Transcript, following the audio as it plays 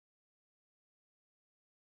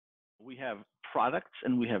We have products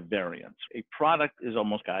and we have variants. A product is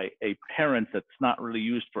almost a parent that's not really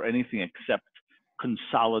used for anything except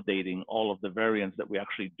consolidating all of the variants that we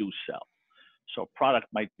actually do sell. So product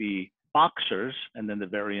might be boxers, and then the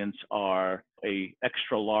variants are a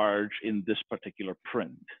extra large in this particular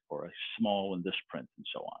print, or a small in this print, and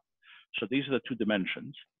so on. So these are the two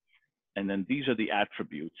dimensions. And then these are the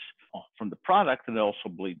attributes from the product, and they also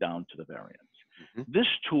bleed down to the variants. This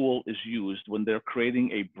tool is used when they're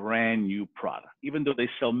creating a brand new product. Even though they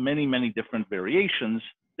sell many, many different variations,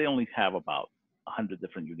 they only have about 100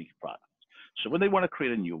 different unique products. So when they want to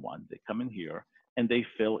create a new one, they come in here and they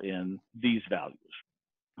fill in these values.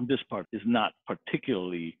 This part is not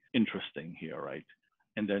particularly interesting here, right?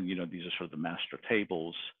 And then, these are sort of the master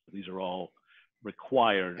tables. These are all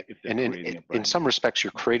required if they're creating a brand. In some respects,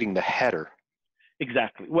 you're creating the header.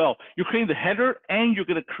 Exactly. Well, you're creating the header, and you're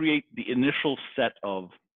going to create the initial set of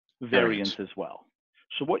variants as well.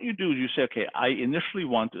 So what you do is you say, okay, I initially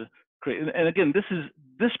want to create, and again,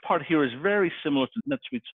 this part here is very similar to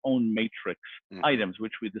NetSuite's own matrix items,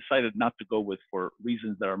 which we decided not to go with for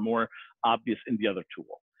reasons that are more obvious in the other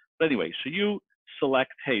tool. But anyway, so you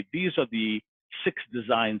select, hey, these are the 6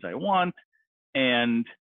 designs I want, and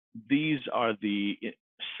these are the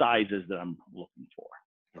sizes that I'm looking for,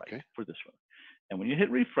 right, for this one. And when you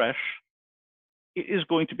hit refresh, it is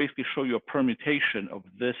going to basically show you a permutation of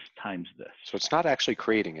this times this. So it's not actually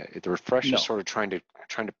creating it. The refresh is sort of trying to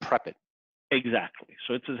prep it. Exactly.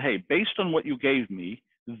 So it says, hey, based on what you gave me,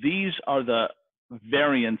 these are the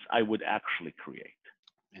variants I would actually create.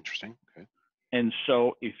 Interesting. Okay. And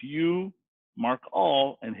so if you mark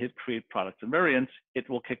all and hit create products and variants, it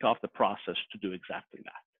will kick off the process to do exactly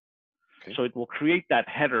that. Okay. So it will create that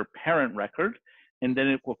header parent record, and then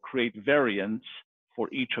it will create variants for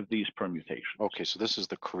each of these permutations. Okay, so this is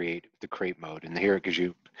the create mode, and here it gives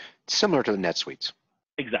you similar to the NetSuite's.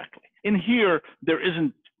 Exactly. In here, there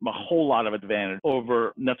isn't a whole lot of advantage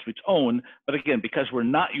over NetSuite's own, but again, because we're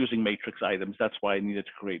not using matrix items, that's why I needed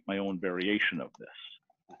to create my own variation of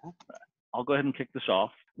this. I'll go ahead and kick this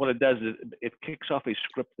off. What it does is it kicks off a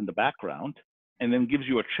script in the background, and then gives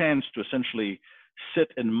you a chance to essentially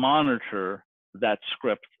sit and monitor that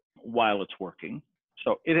script while it's working.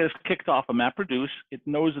 So it has kicked off a MapReduce. It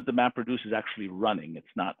knows that the MapReduce is actually running. It's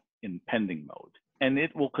not in pending mode. And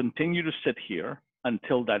it will continue to sit here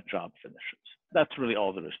until that job finishes. That's really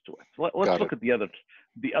all there is to it. So let's look at the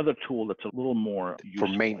other tool that's a little more useful.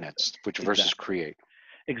 For maintenance, which versus create.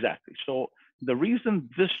 Exactly. So the reason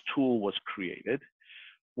this tool was created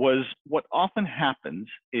was what often happens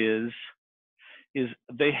is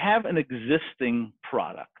they have an existing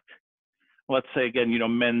product. Let's say again,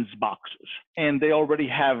 men's boxers, and they already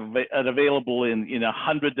have it available in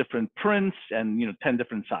 100 different prints and 10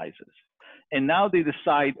 different sizes. And now they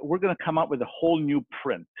decide we're going to come up with a whole new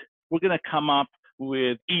print. We're going to come up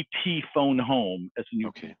with ET Phone Home as a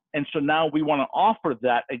new print. And so now we want to offer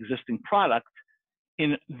that existing product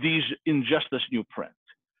in just this new print.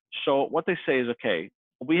 So what they say is, okay,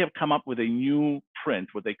 we have come up with a new print,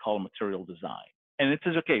 what they call material design. And it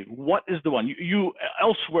says, okay, what is the one? You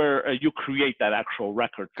elsewhere, you create that actual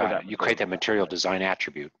record for that. You create that material design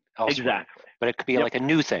attribute elsewhere. Exactly. But it could be like a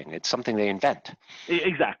new thing. It's something they invent.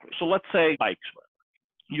 Exactly. So let's say bikes.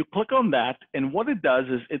 You click on that, and what it does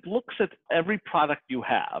is it looks at every product you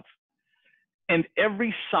have and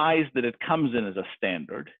every size that it comes in as a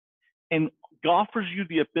standard, and offers you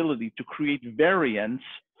the ability to create variants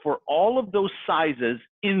for all of those sizes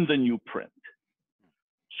in the new print.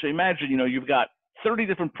 So imagine, you've got 30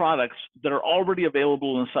 different products that are already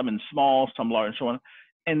available, and some in small, some large, and so on.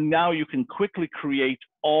 And now you can quickly create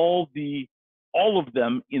all of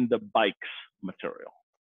them in the bikes material.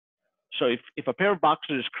 So if a pair of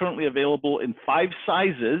boxers is currently available in 5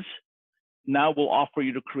 sizes, now we'll offer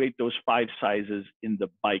you to create those 5 sizes in the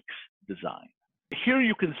bikes design. Here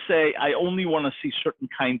you can say, I only want to see certain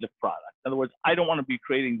kinds of products. In other words, I don't want to be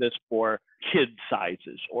creating this for kid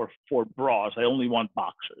sizes or for bras. I only want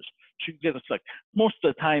boxers. So you get a select. Most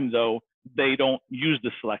of the time, though, they don't use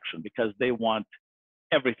the selection because they want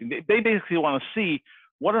everything. They basically want to see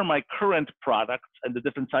what are my current products and the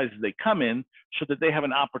different sizes they come in, so that they have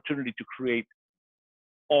an opportunity to create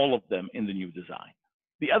all of them in the new design.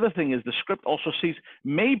 The other thing is the script also sees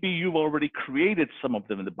maybe you've already created some of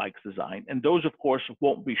them in the bikes design, and those, of course,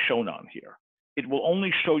 won't be shown on here. It will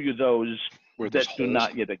only show you those that do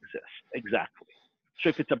not yet exist. Exactly. So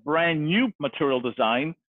if it's a brand new material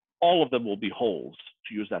design, all of them will be holes,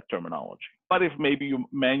 to use that terminology. But if maybe you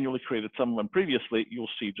manually created some of them previously, you'll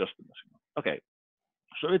see just the missing one. Okay.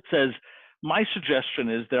 So it says, my suggestion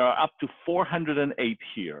is there are up to 408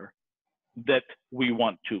 here that we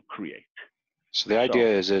want to create. So the idea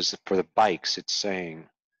is for the bikes, it's saying,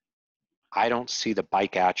 I don't see the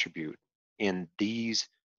bike attribute in these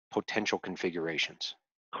potential configurations.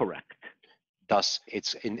 Correct. Thus,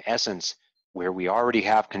 it's in essence where we already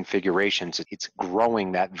have configurations, it's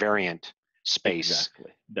growing that variant space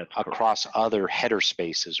Exactly. That's across correct. other header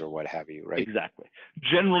spaces or what have you, right? Exactly.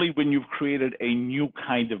 Generally, when you've created a new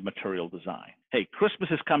kind of material design, hey, Christmas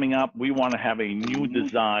is coming up. We want to have a new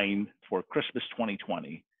design for Christmas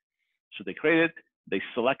 2020. So they create it, they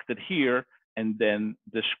select it here, and then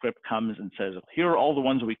the script comes and says, here are all the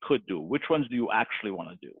ones we could do. Which ones do you actually want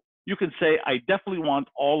to do? You can say, I definitely want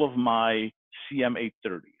all of my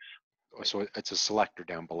CM830s. So it's a selector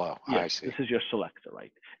down below. Yes, I see. this is your selector,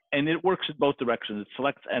 right? And it works in both directions. It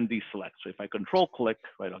selects and deselects. So if I control click,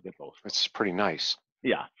 right, I'll get both. It's pretty nice.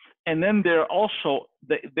 Yeah. And then they're also,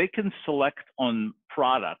 they can select on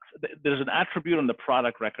products. There's an attribute on the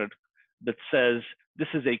product record that says this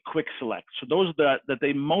is a quick select. So those that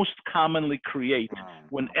they most commonly create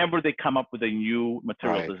whenever they come up with a new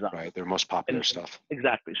material design. Right, their most popular stuff.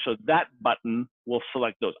 Exactly. So that button will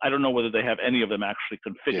select those. I don't know whether they have any of them actually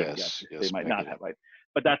configured yet. They might not have, right?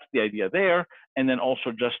 But that's the idea there. And then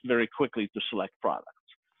also just very quickly to select products.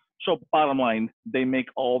 So bottom line, they make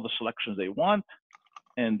all the selections they want,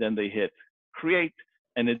 and then they hit create,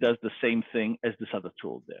 and it does the same thing as this other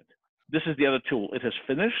tool did. This is the other tool. It has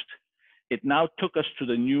finished. It now took us to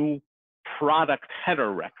the new product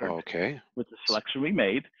header record with the selection we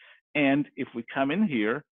made. And if we come in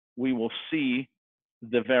here, we will see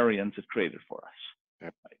the variance it created for us.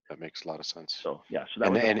 Yep, that makes a lot of sense. So yeah, so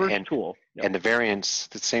that was the first tool. Yep. And the variance,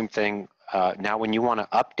 the same thing. Now, when you want to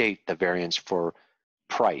update the variance for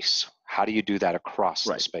price, how do you do that across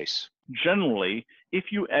the space? Generally, if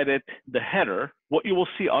you edit the header, what you will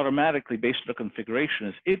see automatically based on the configuration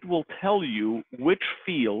is it will tell you which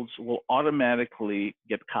fields will automatically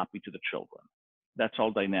get copied to the children. That's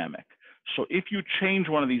all dynamic. So if you change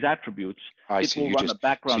one of these attributes, it will run a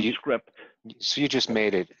background script. So you just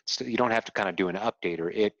made it, you don't have to kind of do an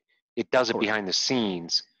updater. It does it behind the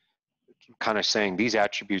scenes, kind of saying these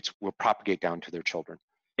attributes will propagate down to their children.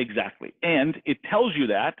 Exactly. And it tells you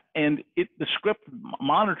that, and the script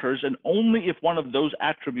monitors, and only if one of those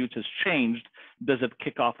attributes has changed does it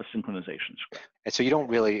kick off a synchronization script. And so you don't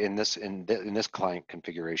really, in this client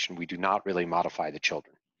configuration, we do not really modify the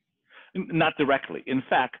children. Not directly. In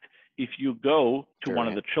fact, if you go to one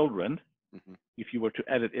of the children, if you were to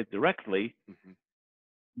edit it directly,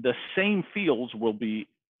 the same fields will be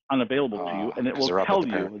unavailable to you, and it will tell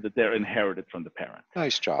you that they're inherited from the parent.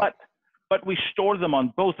 Nice job. But we store them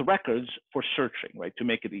on both records for searching, right, to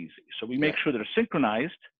make it easy. So we make sure they're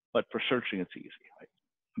synchronized, but for searching, it's easy, right?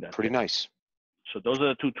 That's pretty nice. So those are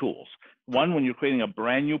the two tools. One, when you're creating a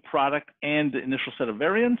brand new product and the initial set of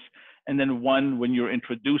variants, and then one when you're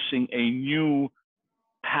introducing a new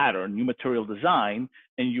pattern, new material design,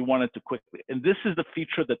 and you want it to quickly. And this is the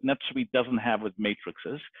feature that NetSuite doesn't have with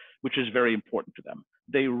matrices, which is very important to them.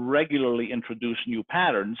 They regularly introduce new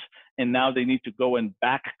patterns, and now they need to go and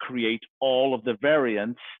back create all of the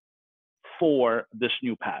variants for this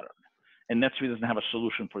new pattern. And NetSuite doesn't have a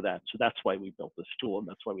solution for that. So that's why we built this tool, and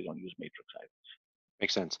that's why we don't use matrix items.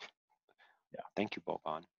 Makes sense. Yeah. Thank you,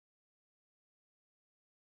 Boban.